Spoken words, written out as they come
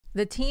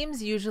The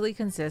teams usually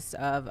consist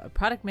of a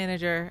product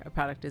manager, a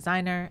product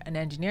designer, an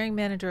engineering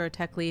manager or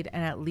tech lead,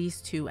 and at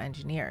least 2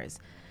 engineers.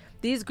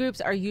 These groups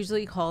are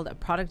usually called a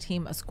product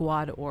team, a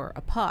squad, or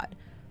a pod.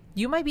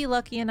 You might be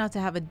lucky enough to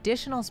have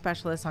additional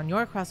specialists on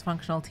your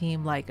cross-functional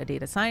team, like a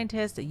data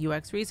scientist, a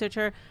UX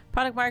researcher,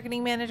 product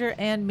marketing manager,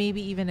 and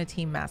maybe even a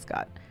team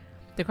mascot.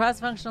 The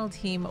cross-functional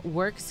team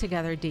works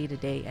together day to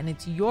day, and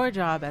it's your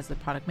job as the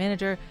product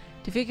manager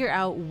to figure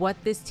out what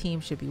this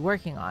team should be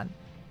working on.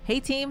 Hey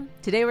team,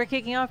 today we're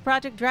kicking off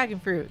Project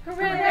Dragonfruit.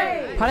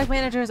 Hooray! Product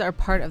managers are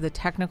part of the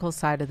technical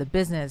side of the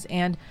business,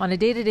 and on a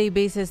day-to-day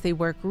basis, they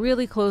work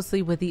really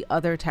closely with the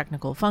other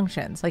technical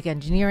functions like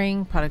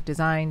engineering, product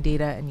design,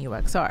 data, and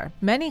UXR.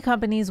 Many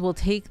companies will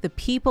take the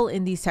people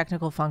in these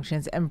technical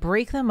functions and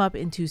break them up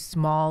into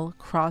small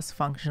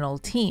cross-functional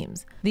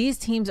teams. These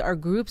teams are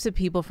groups of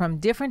people from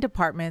different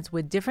departments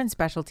with different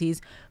specialties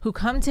who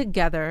come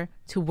together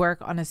to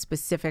work on a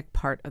specific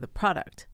part of the product.